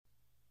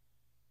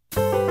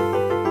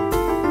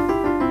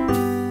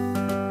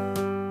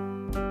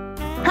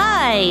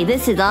Hi,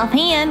 this is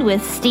Offhand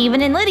with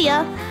Steven and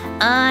Lydia.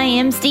 I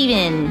am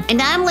Steven.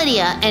 And I'm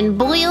Lydia, and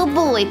boy oh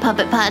boy,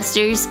 Puppet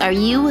Podsters, are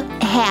you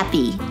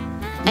happy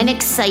and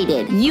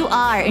excited? You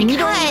are, and you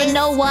don't even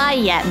know why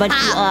yet, but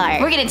you are.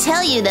 We're going to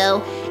tell you,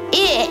 though,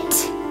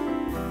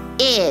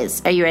 it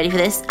is. Are you ready for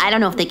this? I don't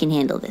know if they can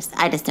handle this.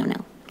 I just don't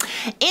know.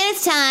 It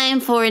is time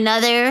for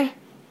another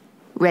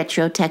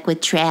Retro Tech with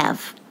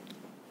Trav.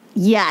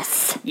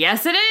 Yes.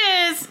 Yes, it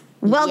is.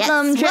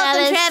 Welcome, Yes. Travis.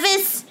 Welcome,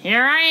 Travis.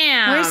 Here I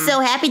am. We're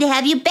so happy to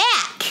have you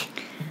back.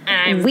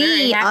 I'm We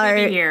very happy are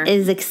to be here.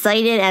 as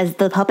excited as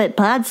the Puppet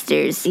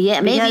Podsters.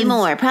 Yeah, maybe because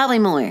more. Probably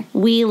more.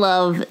 We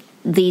love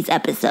these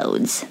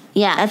episodes.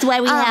 Yeah. That's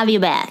why we have you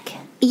back.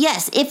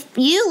 Yes, if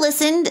you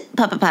listened,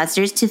 Puppet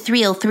Podsters, to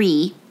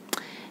 303,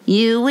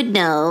 you would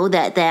know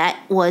that that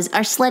was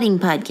our sledding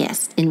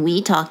podcast, and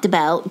we talked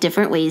about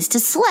different ways to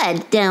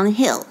sled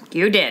downhill.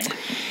 You did.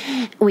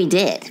 We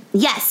did.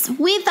 Yes,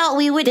 we thought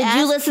we would Did ask...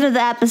 you listen to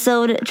the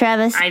episode,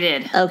 Travis? I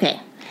did. Okay.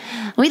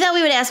 We thought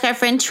we would ask our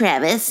friend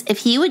Travis if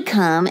he would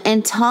come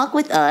and talk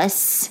with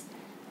us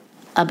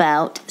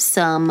about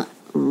some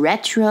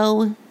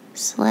retro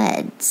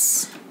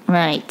sleds.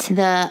 Right.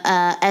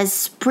 As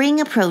spring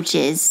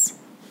approaches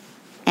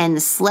and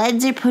the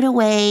sleds are put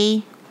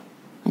away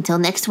until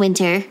next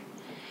winter,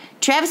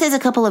 Travis has a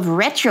couple of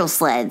retro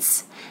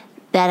sleds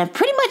that have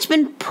pretty much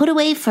been put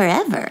away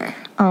forever.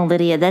 Oh,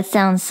 Lydia, that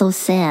sounds so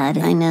sad.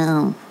 I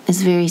know.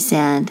 It's very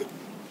sad.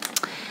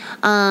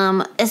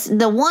 It's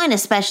the one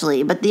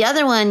especially, but the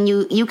other one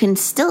you can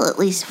still at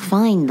least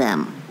find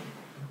them.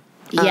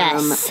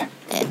 Yes.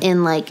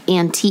 In like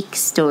antique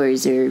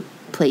stores or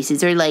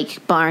places, or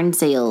like barn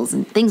sales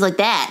and things like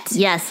that.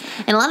 Yes.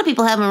 And a lot of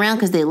people have them around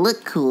because they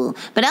look cool.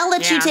 But I'll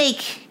let you Yeah.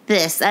 take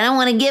this. I don't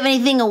want to give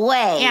anything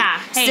away. Yeah,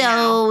 hey so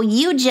now.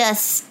 you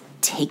just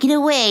take it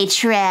away,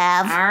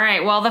 Trav. All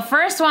right. Well, the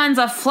first one's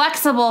a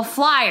flexible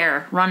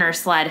flyer runner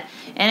sled,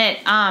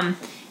 and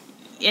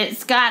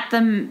it's got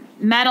the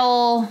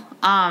metal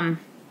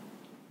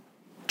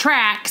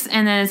tracks,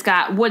 and then it's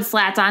got wood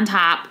slats on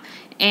top,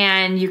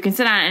 and you can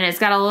sit on it, and it's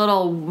got a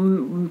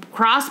little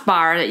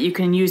crossbar that you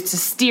can use to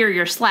steer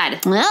your sled.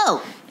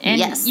 Oh, And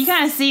yes. you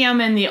kind of see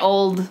them in the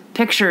old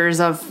pictures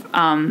of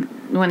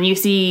when you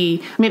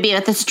see Maybe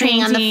with the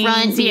string on the front,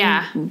 paintings, being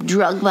yeah.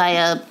 drugged by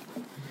a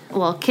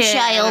kid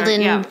child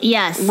in yeah.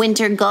 Yes.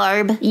 winter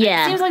garb.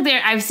 Yeah. It seems like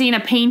I've seen a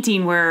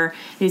painting where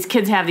these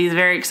kids have these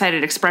very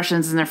excited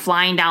expressions and they're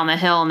flying down the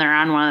hill and they're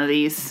on one of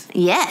these.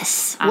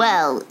 Yes.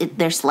 Well,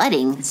 they're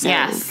sledding, so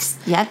Yes.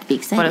 you have to be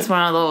excited. But it's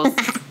one of those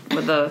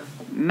with the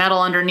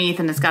metal underneath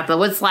and it's got the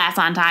wood slats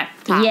on top.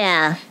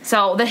 Yeah.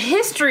 So the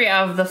history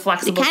of the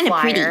flexible They're kinda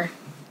flyer. pretty.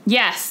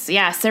 Yes,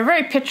 they're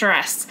very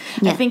picturesque.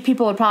 Yeah. I think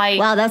people would probably.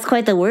 Wow, that's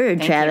quite the word,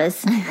 Thank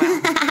Travis.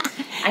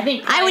 I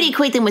think I would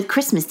equate them with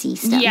Christmassy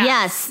stuff.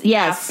 Yeah.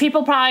 Yes.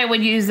 people probably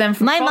would use them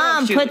for My photo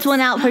mom shoots. puts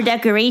one out for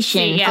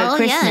decoration Yeah. for Oh,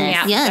 Christmas.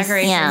 yeah. Yes.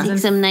 Decorations Yeah. Take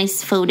some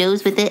nice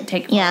photos with it.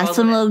 Take Yeah, photos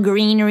some of it. little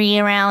greenery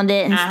around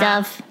it and Uh-huh.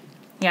 stuff.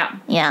 Yeah.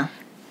 Yeah.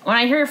 When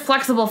I hear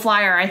flexible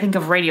flyer, I think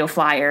of Radio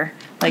Flyer,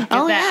 like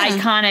Oh, that yeah.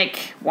 iconic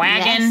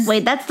wagon. Yes.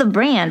 Wait, that's the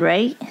brand,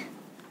 right?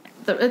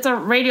 It's a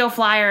Radio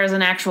Flyer is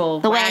an actual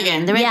The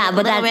wagon. The red, Yeah,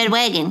 but little that- red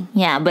wagon.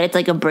 Yeah, but it's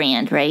like a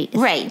brand, right?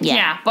 Right.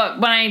 Yeah. But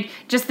when I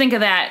just think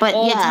of that But, yeah.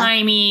 old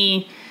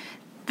timey,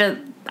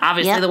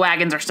 obviously Yep. the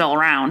wagons are still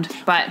around,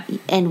 but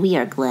And we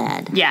are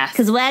glad. yes,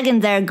 Because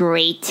wagons are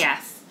great.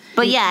 yes,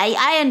 But yeah,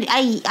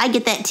 I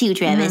get that too,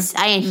 Travis.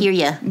 I hear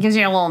you. it gives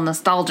you a little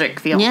nostalgic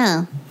feel.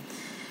 Yeah.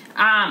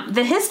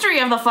 The history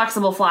of the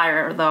flexible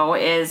flyer, though,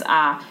 is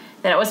that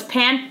it was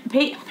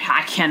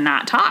I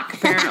cannot talk.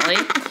 Apparently,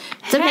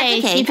 It's okay.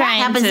 Okay, Keep that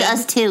trying. happens to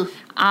us too.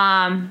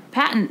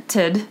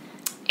 patented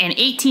in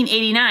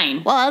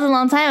 1889. Well, that was a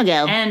long time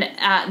ago. And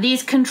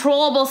these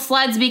controllable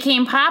sleds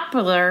became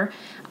popular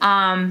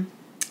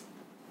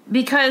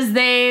because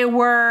they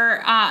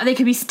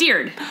could be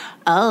steered.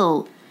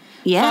 Oh, So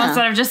yeah.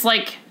 instead of just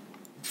like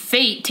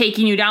fate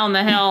taking you down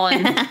the hill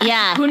and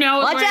Yeah. who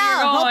knows Watch where out.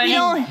 you're Hope going. you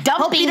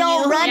don't, hope you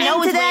don't you run who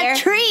knows into that where.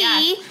 tree.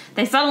 Yeah,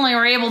 they suddenly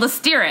were able to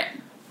steer it.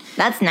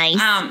 That's nice.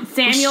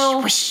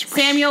 Samuel whoosh,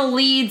 whoosh. Samuel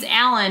Leeds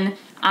Allen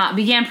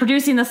began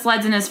producing the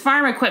sleds in his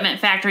farm equipment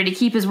factory to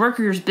keep his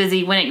workers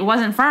busy when it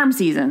wasn't farm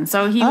season.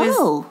 So he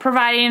Oh. was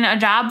providing a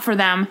job for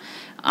them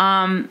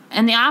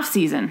in the off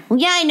season. Well,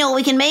 yeah, I know.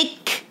 We can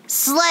make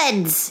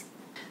sleds.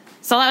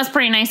 So that was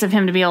pretty nice of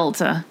him to be able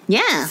to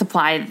Yeah.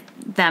 supply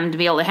them to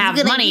be able to have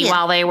good money idea.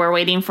 while they were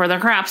waiting for their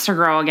crops to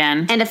grow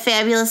again. And a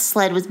fabulous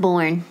sled was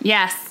born.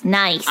 Yes.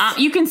 nice.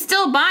 You can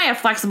still buy a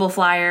flexible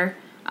flyer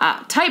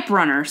type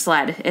runner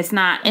sled. It's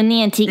not In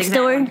the antique the exact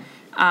store?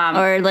 one.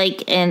 Or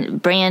like in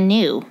brand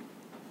new?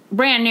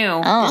 Brand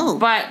new. Oh.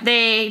 But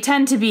they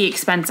tend to be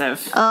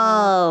expensive.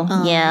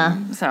 Oh, yeah.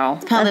 So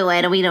Probably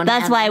why we don't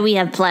That's have why we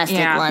have plastic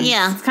Yeah. ones.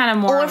 Yeah. it's kind of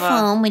more Or of a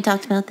foam. We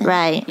talked about that.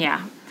 Right.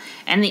 yeah.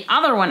 And the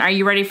other one, are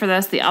you ready for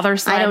this? The other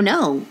sled. I don't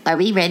know. Are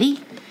we ready?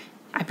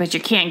 I bet you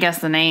can't guess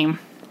the name.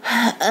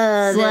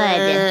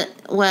 Sled.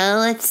 Well,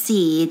 let's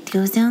see. It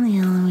goes down the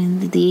hill.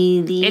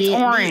 It's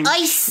orange. The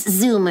ice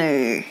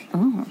zoomer.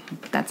 Oh,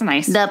 that's a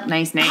nice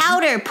name.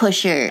 Powder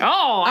pusher.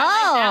 Oh,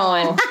 I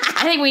like that one.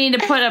 I think we need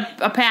to put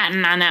a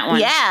patent on that one.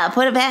 Yeah,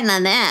 put a patent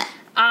on that.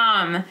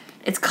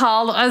 It's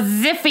called a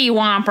Ziffy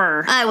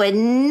Whomper. I would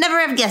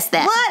never have guessed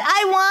that. What?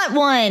 I want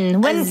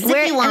one.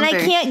 Zippy And I Whomper.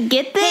 can't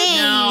get this? Hey,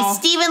 No.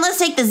 Steven, let's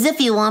take the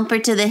Zippy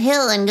Whomper to the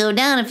hill and go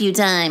down a few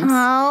times.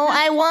 Oh,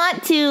 I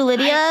want to,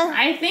 Lydia.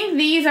 I think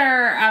these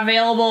are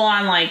available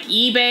on like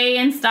eBay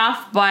and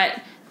stuff, but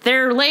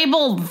they're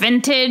labeled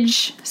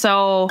vintage,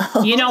 so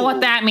you know what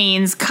that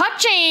means.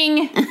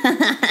 Ka-ching!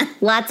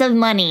 Lots of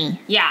money.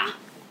 Yeah,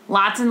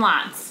 lots and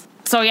lots.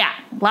 So yeah,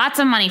 lots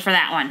of money for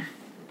that one.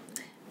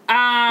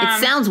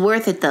 It sounds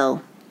worth it,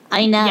 though.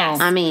 I know. Yes.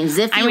 I mean,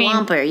 Zippy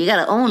Whomper. You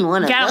gotta own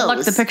one of those. Gotta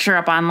look the picture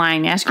up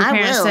online. Ask your I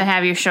parents will. to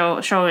have you show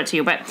it to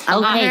you. But I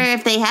wonder Okay.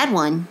 if they had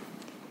one.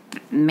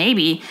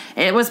 maybe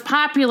it was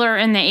popular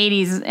in the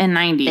 80s and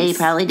 90s. They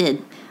probably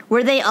did.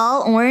 Were they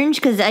all orange?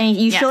 Because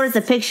you Yes. showed us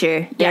a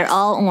picture. They're Yes.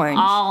 all orange.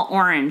 All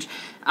orange.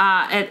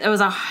 It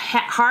was a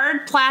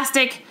hard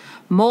plastic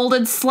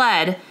molded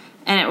sled,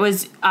 and it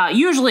was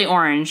usually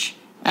orange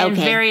and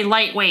Okay. very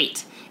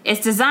lightweight. Its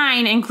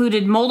design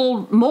included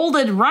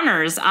molded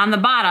runners on the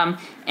bottom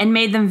and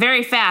made them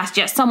very fast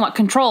yet somewhat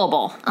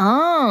controllable.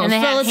 Oh, And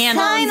they so had it's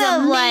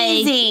handles.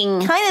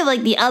 Amazing. kind of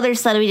like the other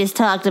sled we just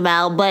talked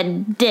about,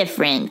 but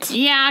different.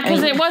 Yeah,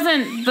 because it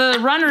wasn't the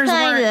runners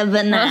Kind weren't. of,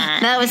 but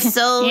not. That was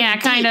so Yeah,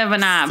 kind deep, of, but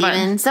not, but-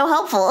 Steven. So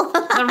helpful.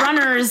 The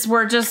runners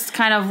were just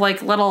kind of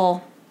like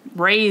little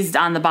raised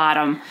on the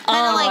bottom. Kind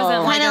It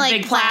wasn't like a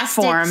big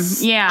platform.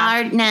 Yeah.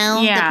 Are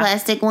now Yeah. the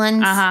plastic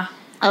ones. Uh-huh.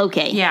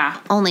 Okay. Yeah.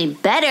 Only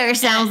better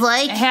sounds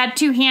like. It had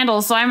two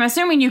handles, so I'm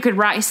assuming you could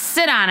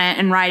sit on it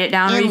and ride it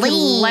down, or And you could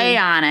lean. lay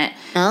on it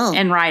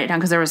and ride it down,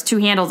 because there was two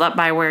handles up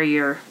by where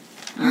your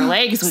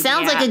legs would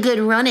Sounds be like a good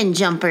running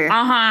jumper.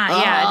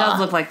 Yeah, it does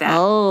look like that.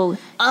 Oh,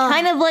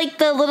 kind of like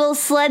the little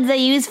sleds they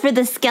use for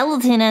the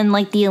skeleton and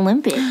like the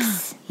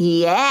Olympics.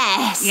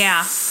 Yes.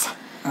 Yeah.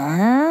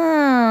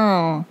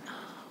 Oh.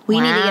 We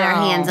need to get our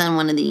Wow. hands on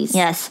one of these.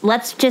 Yes,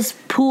 let's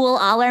just pool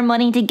all our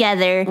money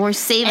together. We're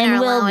saving and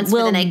our we'll allowance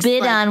for the next,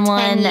 bid like, on 10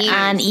 one years.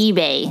 on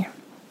eBay.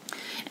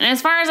 And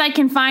as far as I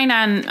can find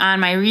on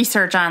my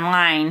research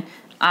online,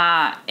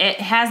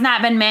 it has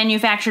not been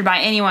manufactured by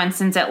anyone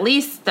since at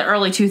least the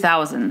early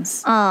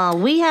 2000s. Oh,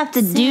 we have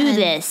to do Sad.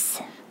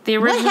 this. The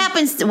What original,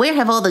 happens? Where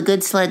have all the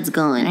good sleds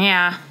gone?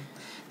 Yeah.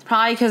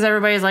 Probably because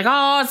everybody's like,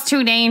 oh, it's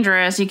too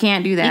dangerous. You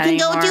can't do that You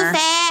can anymore. go too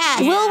fast.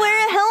 We'll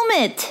wear a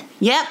helmet.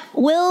 Yep.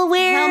 We'll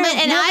wear Helmet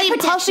and eye really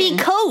puffy protection.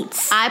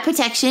 coats. Eye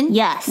protection.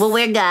 Yes. We'll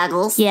wear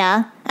goggles.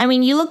 Yeah, I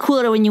mean, you look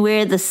cooler when you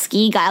wear the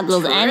ski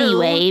goggles True.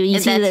 anyway. You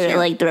If see that's the true.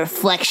 like the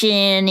reflection,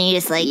 and you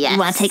just like Yes. you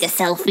want to take a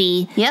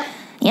selfie. Yep.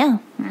 Yeah,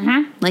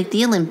 Like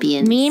the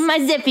Olympians. me and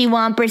my Zippy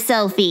Whomper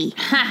selfie.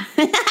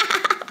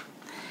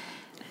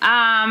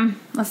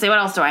 Let's see, what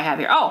else do I have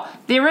here? Oh,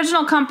 the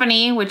original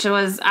company, which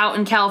was out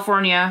in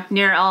California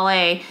near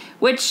LA,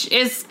 which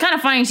is kind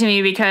of funny to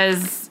me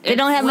because They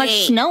don't have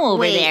much snow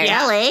over there.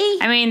 LA?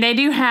 I mean, they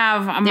do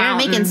have a They're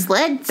mountain making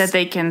sleds? that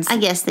they can. I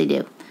guess they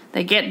do.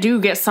 They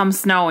get some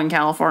snow in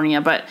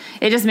California, but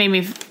it just made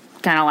me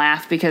kind of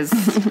laugh because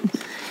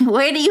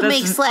Where do you This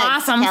make is sleds?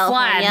 awesome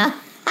California?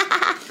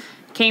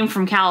 came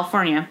from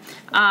California.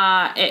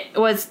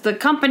 The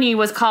company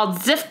was called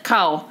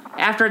Ziffco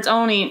after its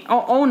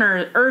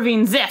owner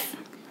Irving Ziff.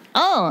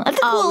 Oh, that's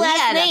a cool last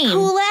yeah, name. a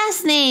cool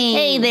last name.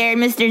 Hey there,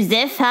 Mr.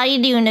 Ziff. How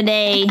you doing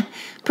today?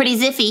 Pretty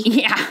ziffy.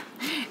 Yeah.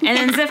 And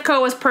then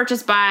Ziffco was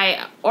purchased by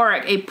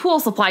Oric, a pool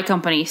supply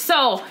company.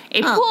 So,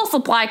 a pool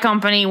supply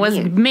company was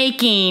Weird.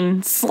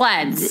 making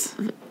sleds.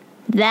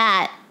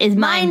 That is mind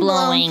Mind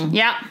blown. blowing.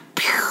 Yep.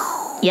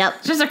 Yep,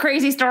 It's just a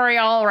crazy story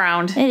all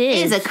around. it It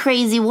is. is a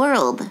crazy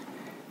world.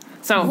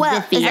 So,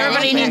 Well, Ziffy. is that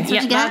everybody it? needs. That's what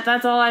Yeah, you got?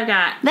 that's all I've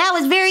got. That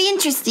was very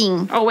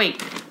interesting. Oh,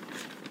 wait.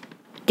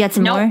 Got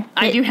some Nope. more?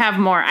 I do have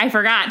more. I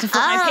forgot to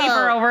flip my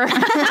paper over. Ooh,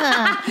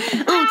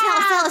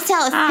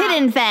 tell us.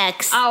 Hidden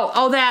facts.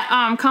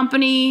 That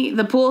company,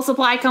 the pool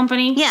supply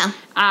company. Yeah.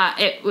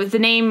 The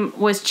name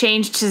was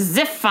changed to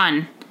Ziff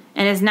Fun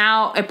and is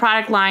now a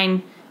product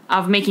line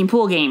of making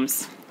pool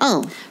games.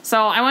 Oh, So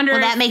I wonder.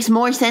 well, that makes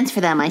more sense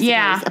for them, I suppose.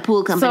 yeah, A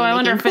pool company So I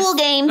wonder making if pool if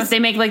games. they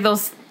make like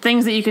those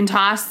things that you can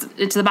toss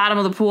to the bottom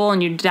of the pool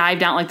and you dive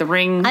down like the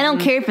ring. I don't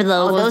care for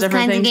those. Those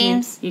different kinds of things you-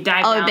 games? you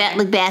dive Oh, down.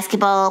 like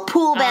basketball,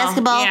 pool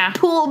basketball, yeah.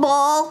 pool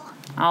ball.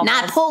 All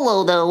Not those.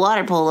 polo, though,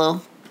 water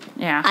polo.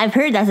 Yeah. I've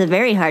heard that's a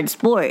very hard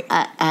sport,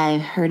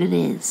 I've heard it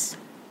is.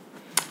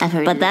 I've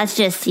heard but it that's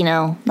just,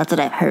 that's what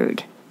I've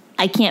heard.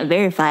 I can't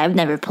verify. I've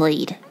never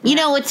played. You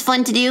know what's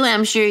fun to do, and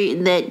I'm sure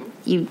that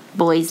you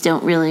boys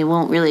won't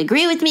really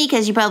agree with me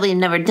because you probably have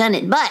never done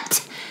it,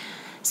 but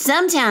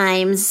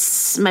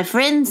sometimes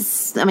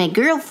my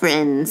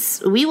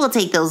girlfriends, we will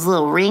take those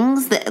little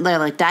rings that they're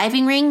like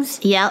diving rings,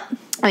 Yep.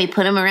 and we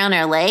put them around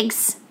our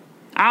legs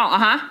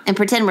Oh, and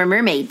pretend we're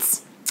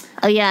mermaids.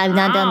 Oh yeah, I've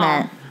not done Oh.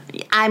 that.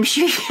 I'm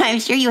sure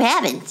you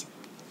haven't.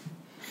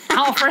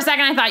 Oh, for a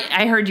second I thought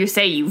I heard you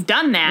say you've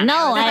done that.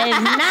 No, I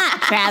have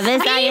not,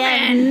 Travis. I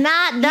have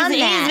not done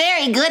He's that.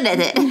 very good at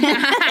it.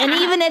 And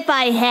even if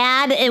I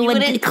had, it would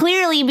wouldn't-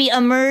 clearly be a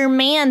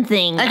merman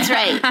thing. That's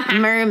right,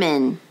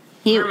 merman.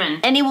 Merman.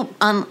 And he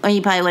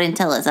probably wouldn't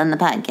tell us on the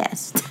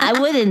podcast. I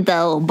wouldn't,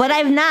 though, but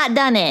I've not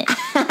done it.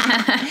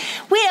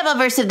 We have a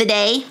verse of the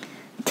day,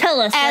 Tell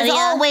us, as Lydia.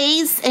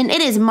 always, and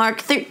it is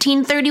Mark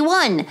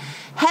 13:31.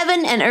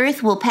 Heaven and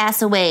earth will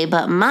pass away,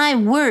 but my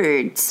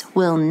words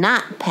will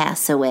not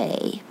pass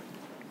away.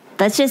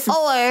 That's just a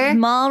Or-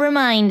 small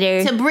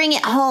reminder. To bring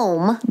it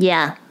home,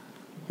 Yeah.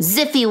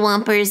 Ziffy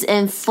Wumpers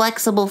and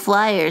flexible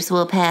flyers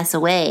will pass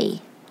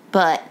away,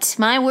 but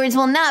my words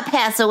will not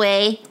pass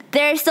away.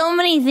 There are so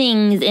many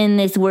things in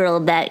this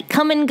world that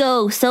come and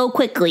go so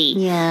quickly.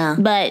 Yeah.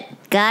 But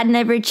God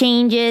never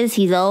changes.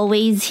 He's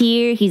always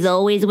here. He's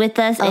always with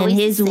us. Always and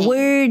the His same.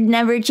 word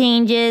never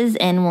changes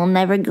and will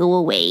never go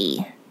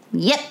away.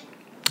 Yep,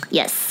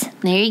 Yes.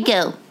 there you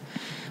go.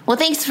 Well,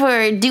 thanks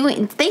for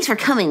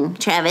coming,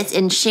 Travis,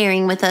 and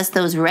sharing with us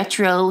those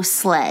retro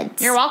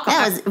sleds. You're welcome.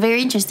 That was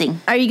very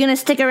interesting. Are you going to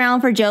stick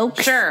around for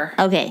jokes? Sure.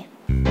 Okay.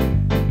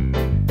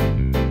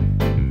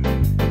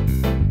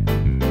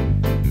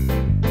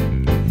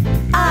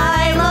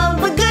 I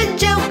love a good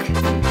joke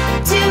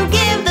to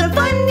give the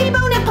funny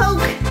bone a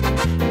poke.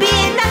 Be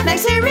it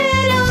knock-knocks or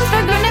riddles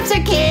for grown-ups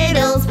or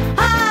kiddles.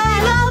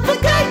 I love a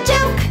good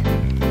joke.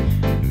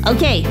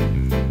 Okay.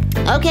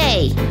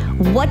 Okay.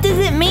 What does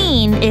it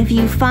mean if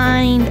you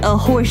find a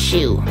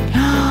horseshoe?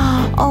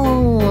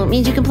 Oh, it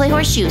means you can play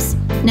horseshoes.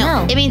 No,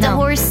 No, it means a no.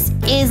 horse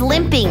is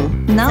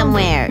limping No.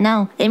 somewhere.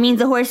 No. It means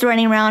the horse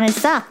running around in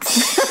socks.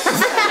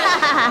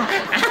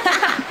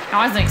 I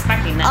wasn't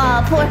expecting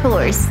that. Poor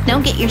horse.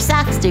 Don't get your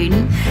socks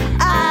dirty.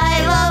 I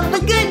love a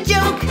good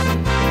joke.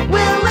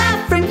 We'll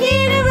laugh from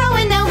here to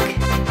Roanoke.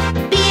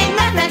 Be it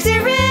knock-knocks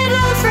or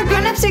riddles for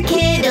grown-ups or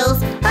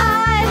kiddles.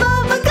 I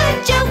love a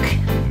good joke.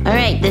 All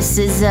right, this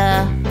is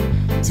a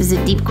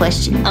deep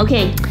question.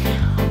 Okay.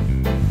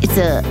 It's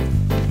a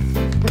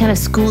kind of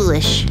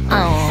schoolish.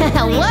 Oh.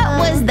 What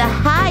was the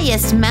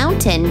highest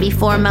mountain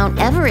before Mount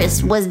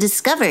Everest was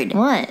discovered?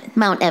 What?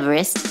 Mount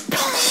Everest.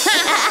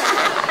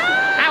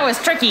 That was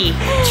tricky.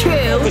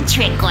 True. It's a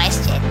trick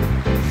question.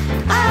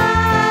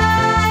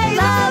 I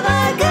love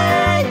a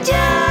good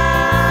joke.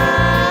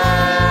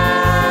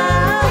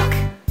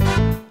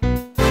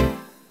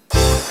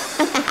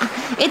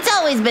 It's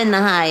always been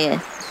the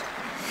highest.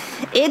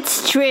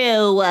 It's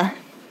true.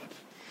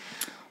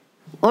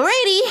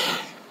 Alrighty.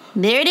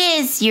 There it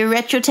is. Your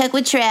Retro Tech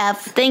with Trav.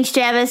 Thanks,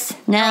 Travis.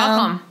 No. You're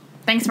welcome.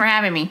 Thanks for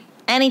having me.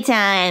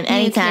 Anytime. You can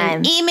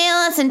Anytime. email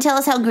us and tell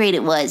us how great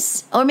it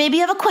was. Or maybe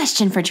you have a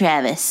question for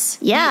Travis.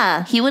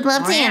 Yeah. He would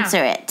love to yeah.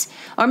 answer it.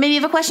 Or maybe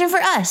you have a question for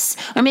us.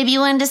 Or maybe you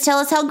want to just tell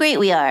us how great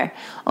we are.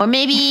 Or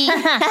maybe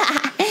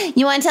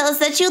you want to tell us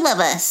that you love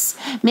us.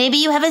 Maybe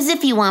you have a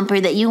Ziffy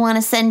Whomper that you want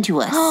to send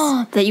to us.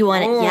 That you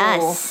want it. Oh.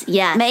 Yes.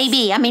 Yes.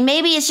 Maybe. I mean,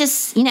 maybe it's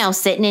just,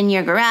 sitting in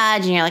your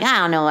garage and you're like, I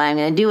don't know what I'm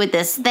going to do with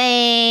this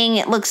thing.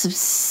 It looks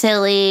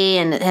silly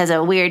and it has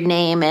a weird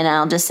name, and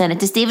I'll just send it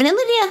to Stephen and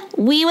Lydia.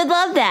 We would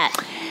love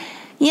that.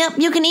 Yep,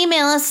 you can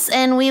email us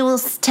and we will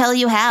tell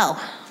you how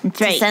That's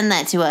to right. send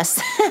that to us.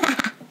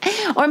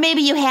 Or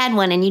maybe you had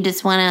one and you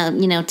just want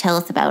to, tell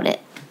us about it.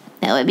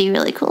 That would be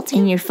really cool too.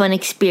 And your fun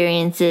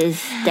experiences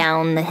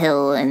down the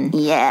hill and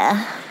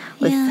Yeah.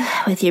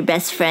 with your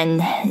best friend,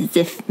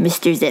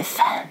 Mr. Ziff.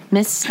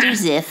 Mr.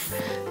 Ziff.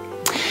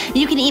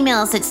 You can email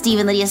us at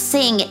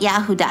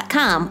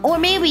StephenLydiaSing@yahoo.com. Or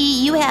maybe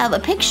you have a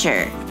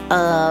picture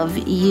of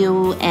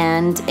you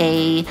and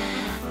a,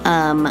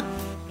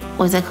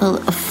 what's that called?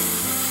 A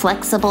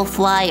flexible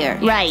flyer.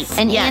 Right,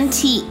 An yes.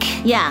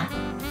 antique Yeah.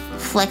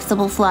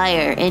 flexible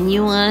flyer. And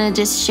you want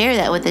to just share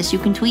that with us. You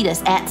can tweet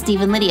us at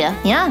StephenLydia.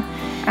 Yeah.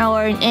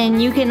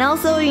 And you can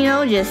also,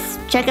 just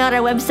check out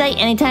our website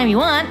anytime you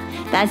want.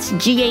 That's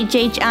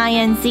ghhinc.org.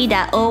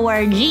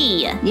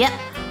 Yep.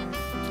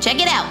 Check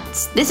it out.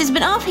 This has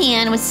been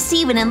Offhand with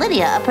Stephen and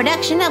Lydia, a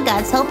production of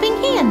God's Helping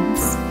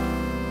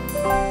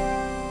Hands.